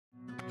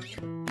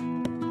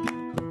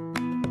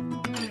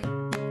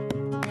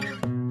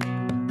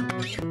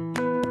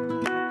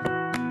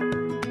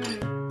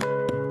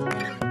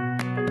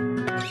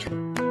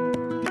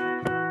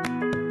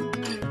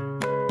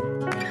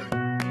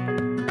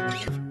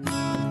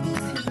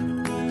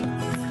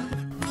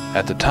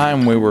At the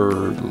time, we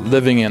were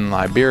living in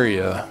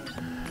Liberia,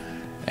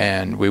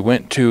 and we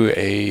went to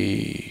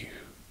a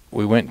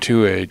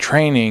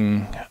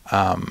training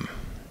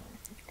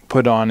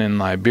put on in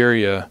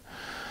Liberia.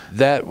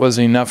 That was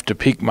enough to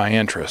pique my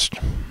interest.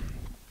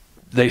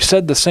 They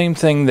said the same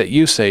thing that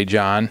you say,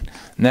 John,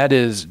 and that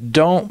is,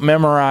 don't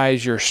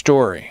memorize your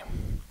story.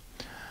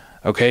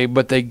 Okay,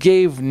 but they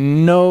gave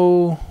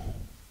no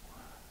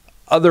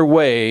other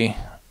way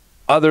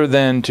other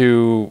than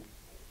to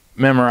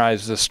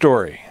memorize the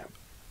story.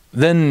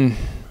 Then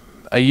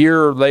a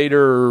year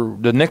later,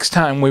 the next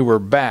time we were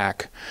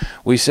back,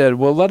 we said,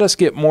 well, let us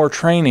get more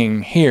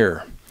training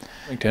here.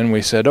 And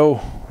we said,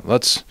 oh,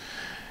 let's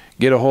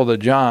get a hold of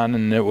John,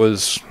 and it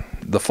was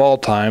the fall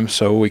time,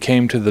 so we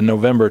came to the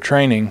November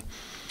training.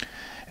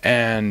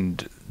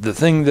 And the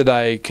thing that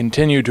I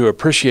continue to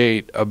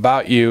appreciate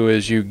about you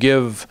is you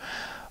give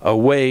a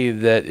way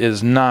that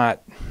is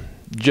not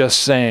just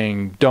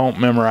saying, don't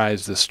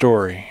memorize the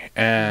story.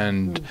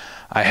 And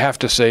I have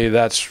to say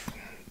that's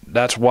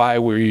why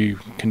we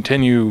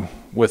continue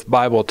with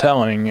Bible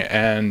telling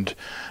and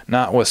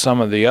not with some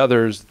of the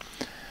others.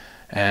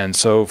 And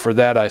so for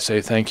that I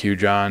say thank you,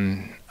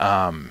 John,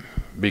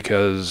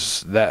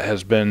 because that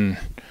has been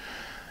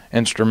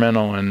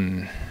instrumental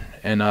in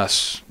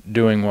us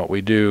doing what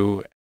we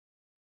do.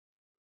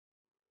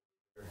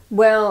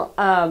 Well,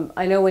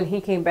 I know when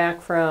he came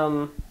back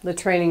from the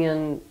training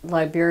in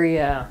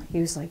Liberia, he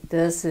was like,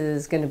 this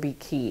is going to be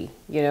key,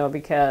 you know,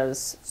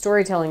 because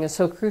storytelling is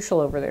so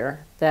crucial over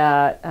there,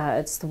 that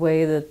it's the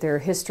way that their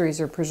histories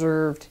are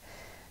preserved,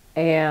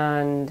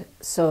 and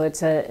so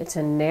it's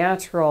a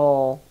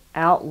natural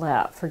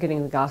outlet for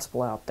getting the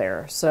gospel out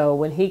there. So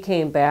when he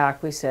came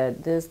back, we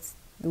said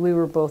we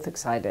were both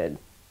excited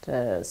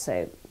to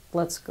say,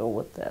 let's go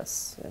with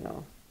this, you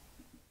know.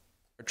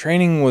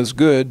 Training was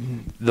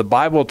good. The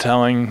Bible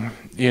telling,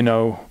 you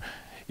know,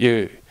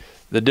 the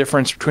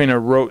difference between a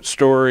rote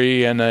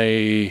story and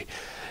a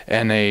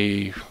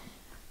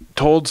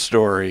told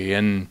story,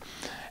 and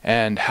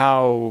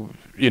how,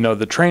 you know,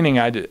 the training,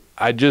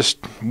 I just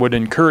would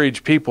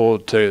encourage people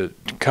to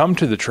come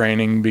to the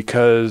training,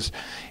 because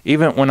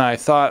even when I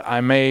thought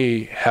I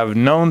may have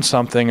known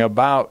something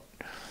about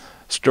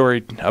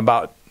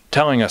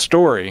telling a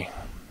story,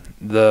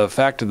 the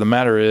fact of the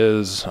matter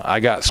is I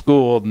got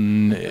schooled,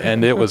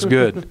 and it was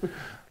good.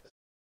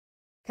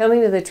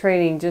 Coming to the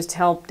training just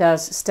helped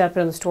us step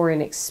into the story,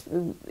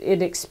 and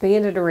it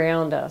expanded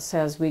around us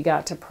as we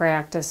got to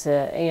practice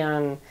it.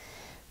 And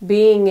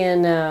being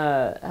in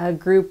a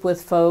group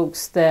with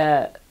folks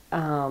that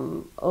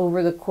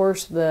over the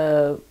course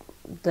of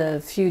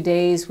the few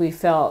days we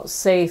felt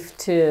safe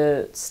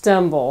to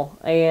stumble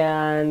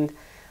and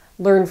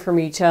learn from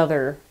each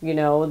other, you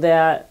know,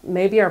 that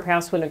maybe our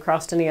paths wouldn't have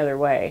crossed any other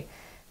way.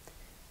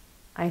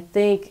 I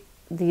think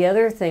the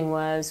other thing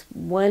was,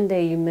 one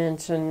day you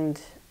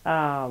mentioned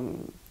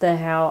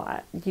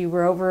how you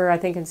were over, I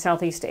think, in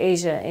Southeast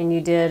Asia, and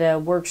you did a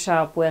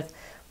workshop with,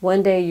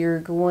 one day you're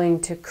going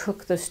to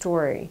cook the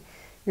story.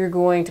 You're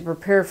going to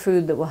prepare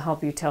food that will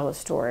help you tell a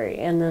story.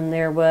 And then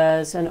there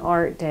was an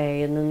art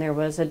day, and then there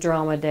was a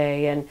drama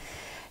day, and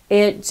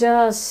it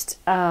just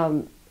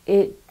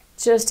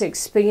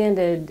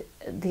expanded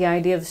the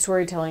idea of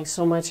storytelling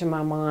so much in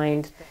my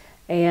mind.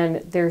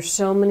 And there's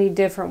so many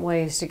different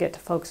ways to get to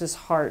folks'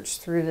 hearts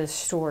through this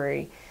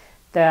story,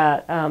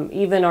 that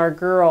even our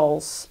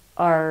girls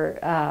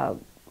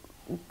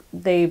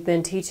they've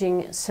been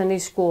teaching Sunday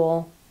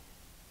school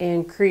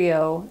in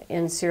Creole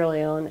in Sierra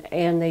Leone,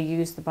 and they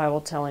use the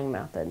Bible telling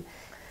method.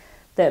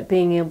 That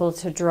being able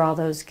to draw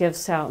those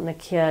gifts out in the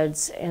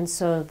kids, and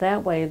so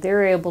that way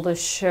they're able to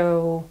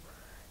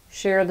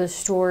share the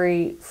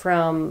story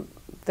from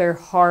their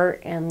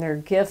heart and their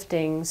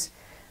giftings,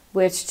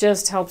 which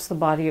just helps the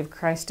body of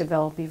Christ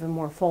develop even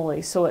more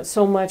fully. So it's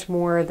so much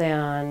more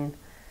than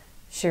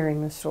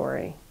sharing the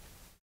story.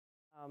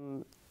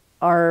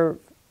 Our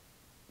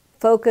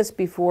focus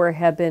before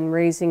had been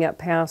raising up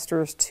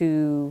pastors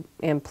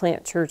and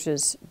plant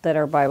churches that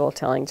are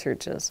Bible-telling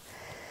churches.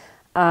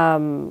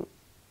 And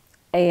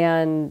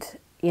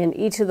in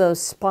each of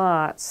those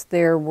spots,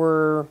 there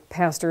were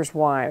pastors'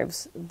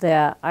 wives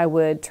that I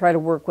would try to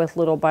work with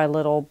little by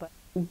little, but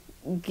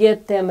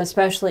get them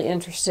especially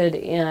interested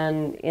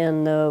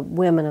in the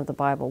women of the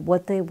Bible,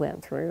 what they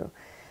went through.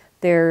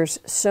 There's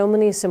so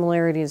many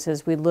similarities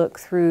as we look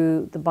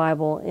through the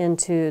Bible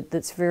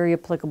that's very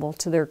applicable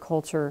to their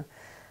culture,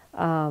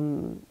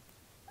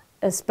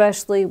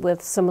 especially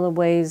with some of the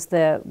ways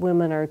that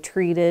women are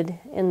treated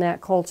in that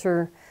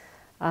culture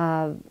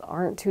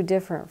aren't too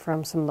different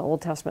from some of the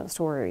Old Testament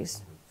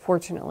stories,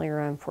 fortunately or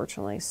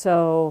unfortunately.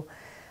 So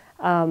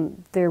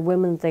they're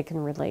women they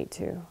can relate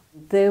to.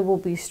 There will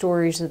be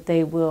stories that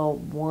they will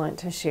want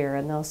to share,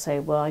 and they'll say,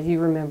 well, you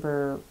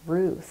remember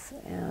Ruth,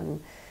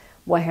 and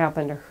what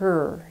happened to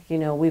her. You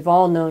know, we've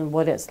all known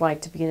what it's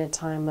like to be in a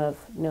time of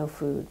no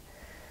food.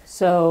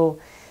 So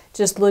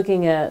just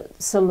looking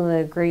at some of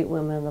the great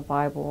women in the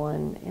Bible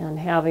and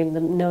having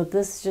them know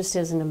this just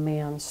isn't a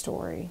man's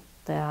story,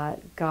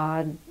 that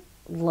God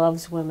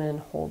loves women and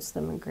holds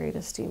them in great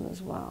esteem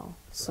as well.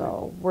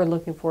 So we're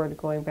looking forward to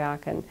going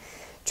back and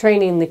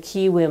training the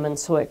key women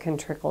so it can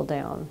trickle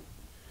down.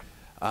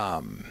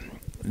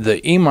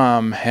 The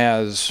imam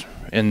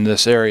in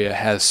this area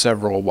has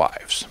several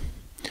wives.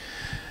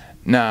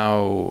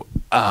 Now,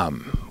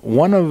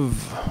 one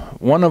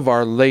of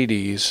our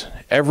ladies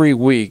every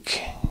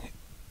week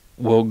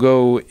will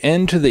go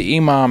into the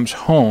imam's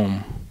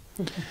home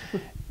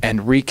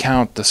and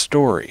recount the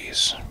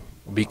stories,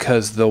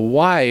 because the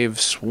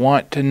wives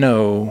want to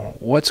know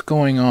what's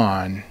going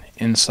on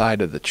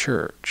inside of the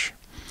church.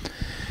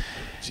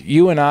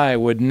 You and I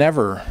would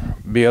never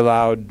be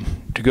allowed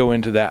to go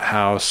into that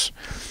house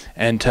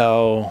and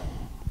tell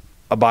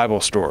a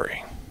Bible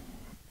story.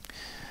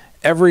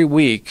 Every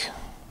week,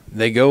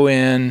 they go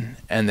in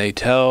and they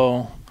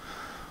tell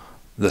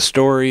the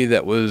story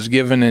that was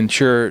given in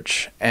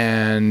church,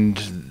 and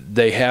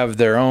they have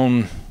their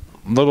own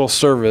little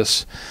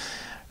service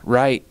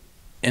right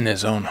in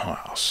his own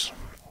house.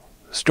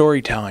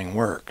 Storytelling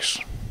works.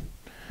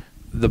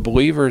 The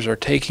believers are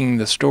taking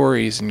the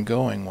stories and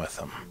going with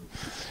them.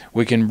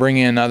 We can bring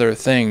in other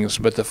things,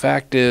 but the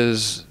fact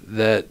is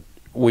that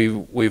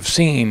we've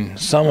seen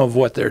some of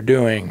what they're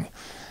doing,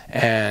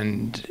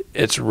 and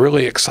it's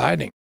really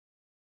exciting.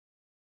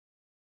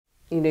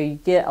 You know, you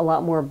get a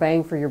lot more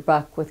bang for your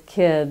buck with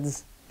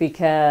kids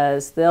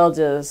because they'll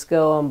just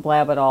go and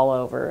blab it all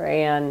over.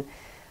 And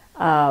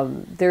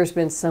there's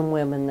been some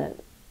women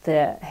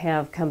that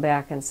have come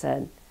back and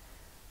said,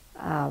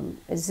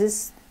 is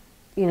this,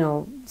 you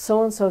know,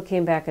 so-and-so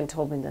came back and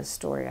told me this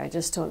story. I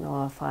just don't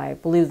know if I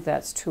believe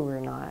that's true or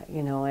not,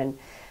 you know. And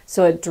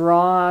so it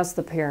draws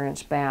the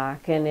parents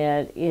back, and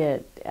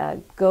it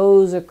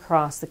goes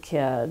across the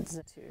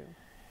kids.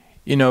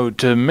 You know,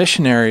 to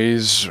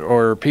missionaries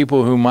or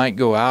people who might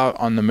go out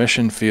on the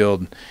mission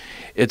field,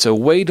 it's a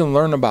way to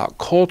learn about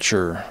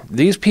culture.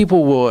 These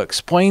people will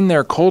explain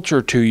their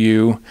culture to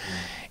you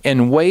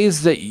in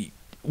ways that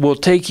will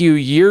take you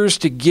years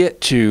to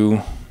get to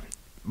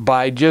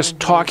by just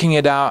talking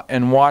it out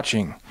and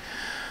watching.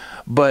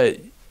 But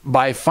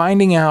by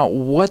finding out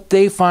what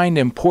they find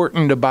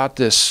important about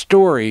this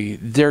story,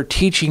 they're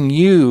teaching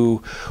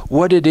you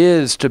what it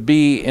is to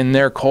be in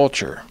their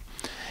culture.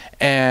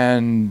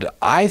 And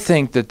I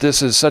think that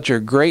this is such a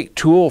great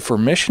tool for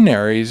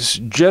missionaries,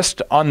 just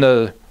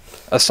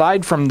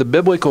aside from the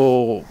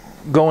biblical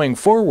going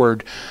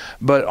forward,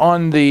 but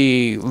on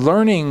the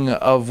learning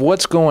of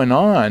what's going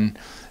on.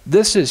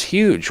 This is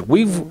huge.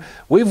 We've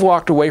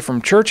walked away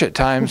from church at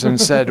times and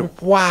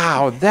said,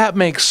 wow, that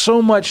makes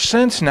so much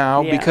sense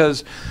now,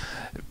 because,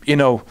 you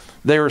know,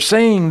 they were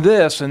saying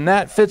this and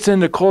that fits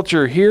into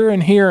culture here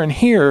and here and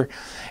here,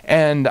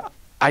 and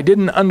I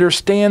didn't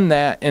understand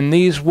that in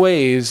these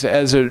ways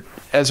as it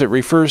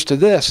refers to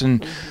this.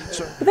 And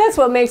so, but that's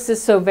what makes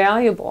this so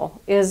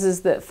valuable,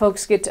 is that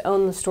folks get to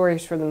own the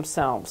stories for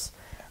themselves,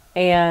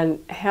 and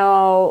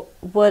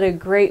what a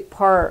great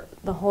part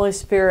the Holy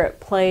Spirit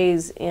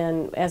plays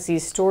in, as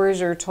these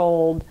stories are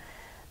told,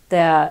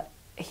 that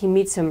He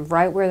meets them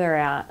right where they're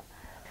at.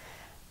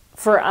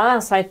 For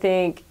us, I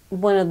think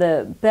one of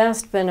the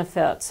best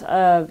benefits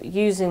of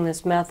using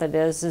this method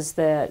is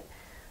that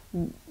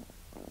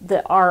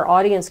our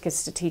audience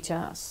gets to teach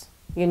us.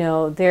 You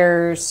know,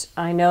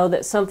 I know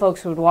that some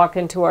folks would walk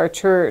into our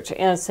church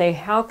and say,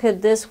 how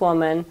could this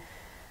woman,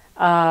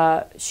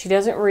 she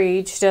doesn't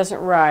read, she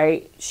doesn't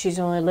write, she's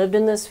only lived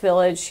in this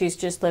village, she's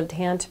just lived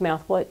hand to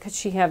mouth, what could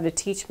she have to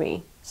teach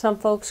me? Some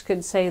folks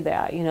could say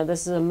that, you know,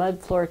 this is a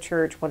mud floor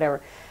church,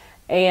 whatever.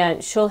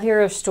 And she'll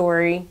hear a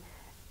story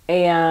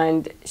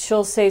and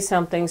she'll say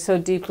something so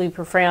deeply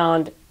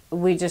profound,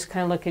 we just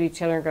kind of look at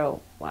each other and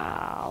go,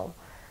 wow.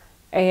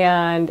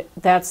 And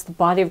that's the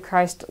body of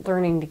Christ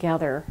learning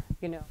together,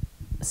 you know.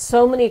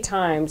 So many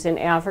times in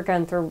Africa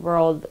and third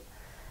world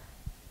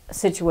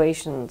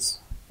situations,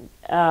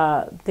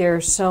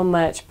 there's so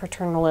much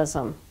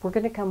paternalism. We're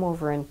going to come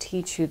over and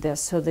teach you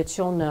this so that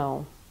you'll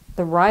know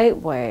the right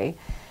way,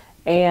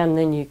 and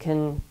then you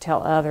can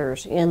tell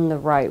others in the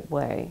right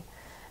way.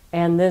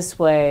 And this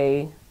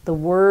way, the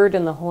Word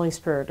and the Holy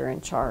Spirit are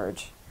in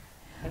charge.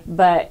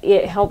 But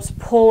it helps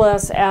pull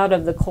us out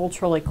of the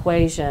cultural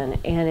equation,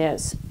 and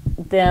it's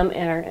them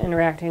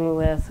interacting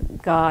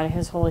with God,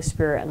 His Holy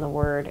Spirit, and the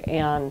Word.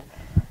 And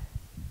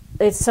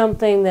it's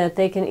something that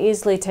they can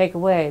easily take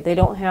away. They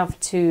don't have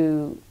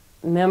to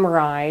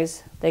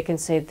memorize. They can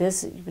say,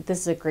 this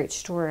is a great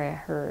story I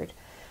heard.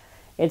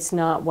 It's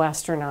not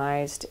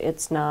westernized.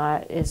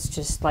 It's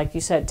just, like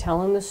you said,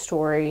 telling the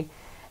story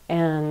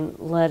and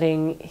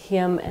letting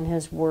Him and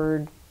His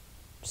Word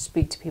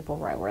speak to people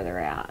right where they're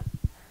at.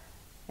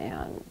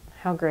 And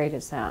how great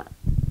is that?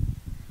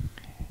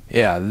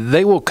 Yeah,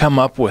 they will come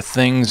up with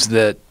things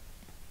that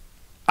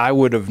I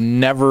would have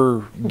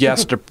never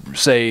guessed to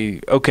say,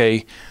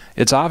 okay,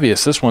 it's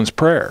obvious, this one's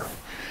prayer,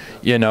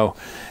 you know.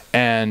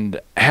 And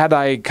had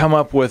I come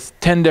up with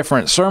 10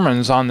 different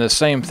sermons on the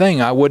same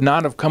thing, I would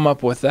not have come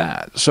up with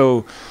that.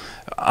 So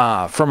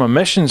from a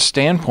mission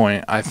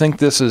standpoint, I think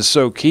this is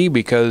so key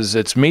because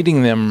it's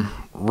meeting them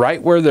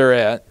right where they're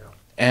at.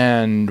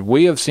 And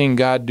we have seen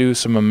God do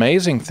some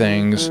amazing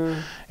things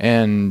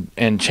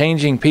and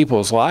changing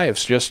people's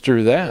lives just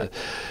through that.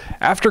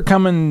 After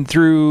coming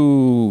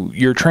through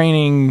your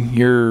training,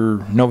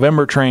 your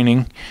November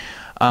training,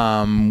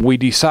 we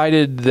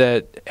decided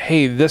that,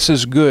 hey, this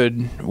is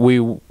good. We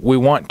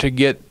want to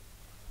get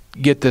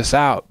this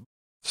out.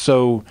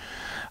 So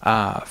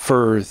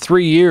for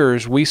 3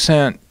 years, we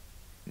sent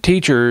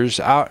teachers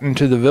out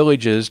into the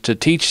villages to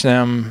teach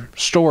them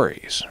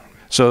stories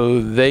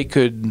so they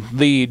could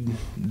lead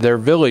their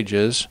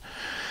villages.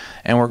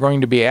 And we're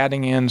going to be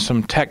adding in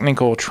some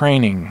technical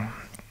training.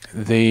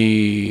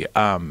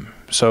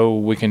 So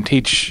we can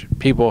teach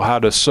people how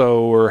to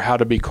sew or how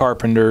to be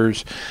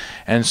carpenters.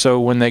 And so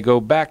when they go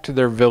back to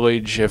their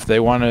village, if they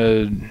want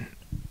to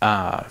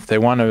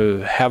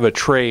have a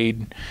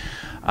trade,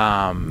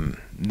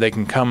 they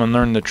can come and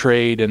learn the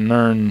trade and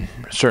learn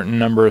a certain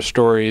number of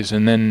stories,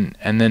 and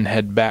then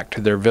head back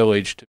to their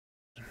village.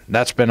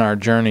 That's been our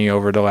journey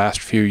over the last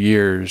few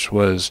years.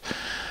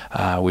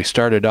 We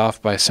started off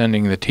by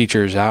sending the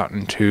teachers out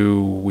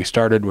we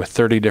started with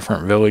 30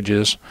 different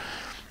villages,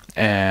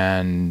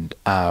 and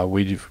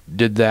we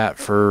did that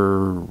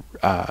for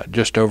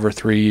just over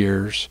 3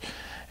 years.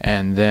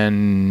 And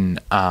then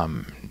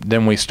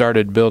we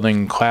started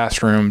building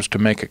classrooms to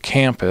make a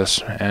campus.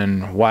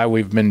 And while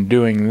we've been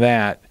doing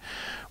that,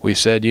 we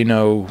said,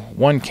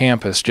 one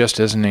campus just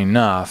isn't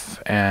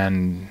enough,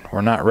 and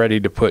we're not ready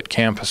to put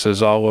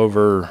campuses all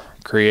over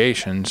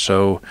creation.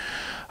 So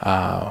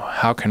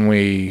how can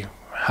we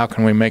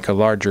make a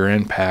larger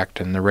impact?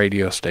 And the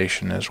radio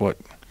station is what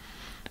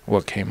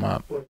came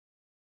up.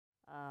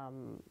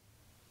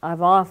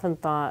 I've often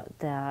thought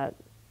that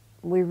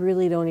we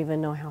really don't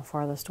even know how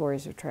far the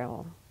stories have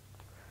traveled,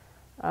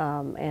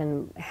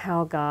 and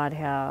how God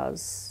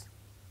has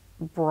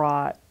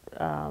brought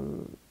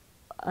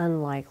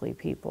unlikely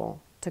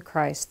people to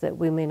Christ that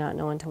we may not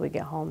know until we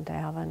get home to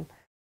heaven.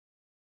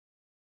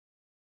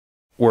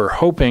 We're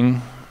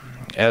hoping,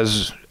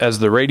 as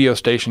the radio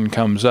station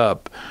comes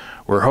up,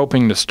 we're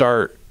hoping to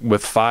start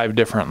with 5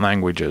 different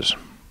languages.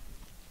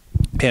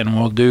 And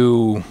we'll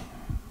do,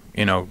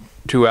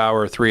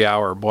 2-hour,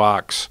 3-hour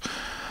blocks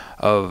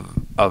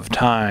of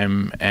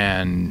time,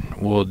 and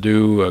we'll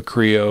do a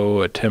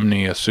Creole, a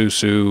Timni, a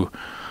Susu,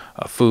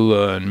 a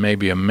Fula, and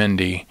maybe a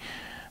Mindi.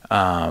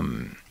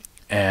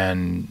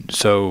 And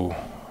so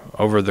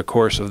over the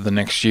course of the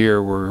next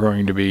year, we're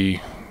going to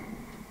be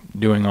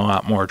doing a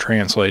lot more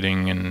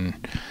translating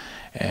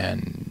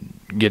and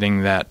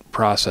getting that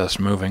process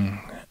moving.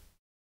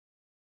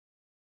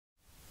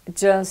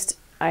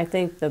 I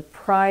think the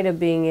pride of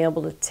being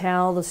able to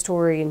tell the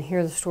story and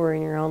hear the story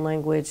in your own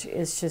language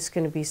is just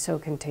going to be so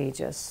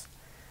contagious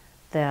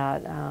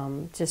that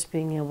just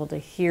being able to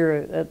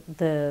hear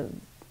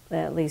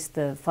at least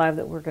the 5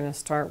 that we're going to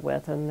start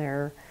with, and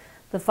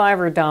the 5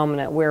 are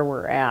dominant where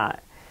we're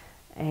at,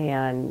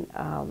 and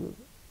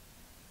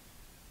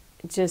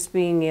just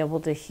being able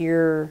to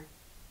hear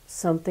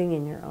something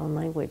in your own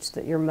language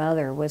that your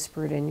mother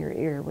whispered in your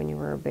ear when you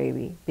were a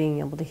baby, being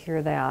able to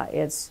hear that,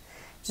 it's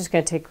just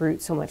going to take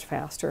root so much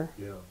faster.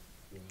 Yeah.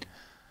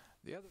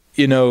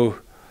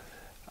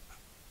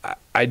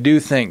 I do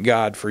thank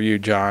God for you,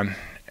 John,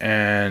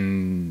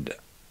 and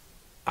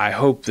I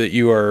hope that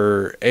you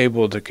are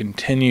able to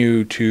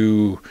continue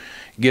to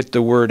get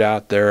the word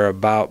out there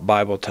about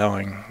Bible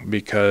telling,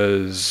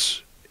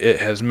 because it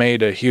has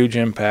made a huge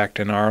impact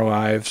in our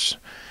lives.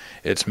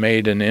 It's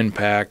made an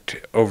impact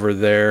over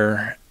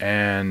there,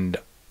 and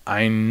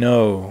I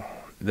know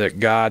that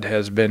God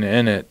has been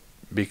in it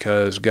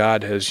because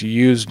God has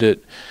used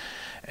it,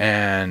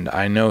 and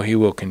I know He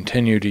will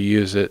continue to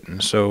use it.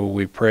 And so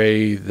we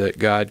pray that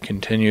God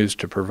continues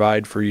to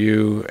provide for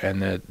you,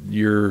 and that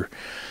your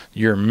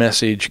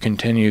message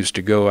continues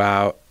to go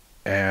out.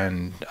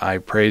 And I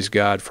praise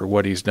God for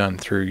what He's done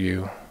through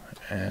you,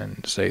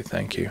 and say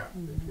thank you.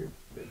 Mm-hmm.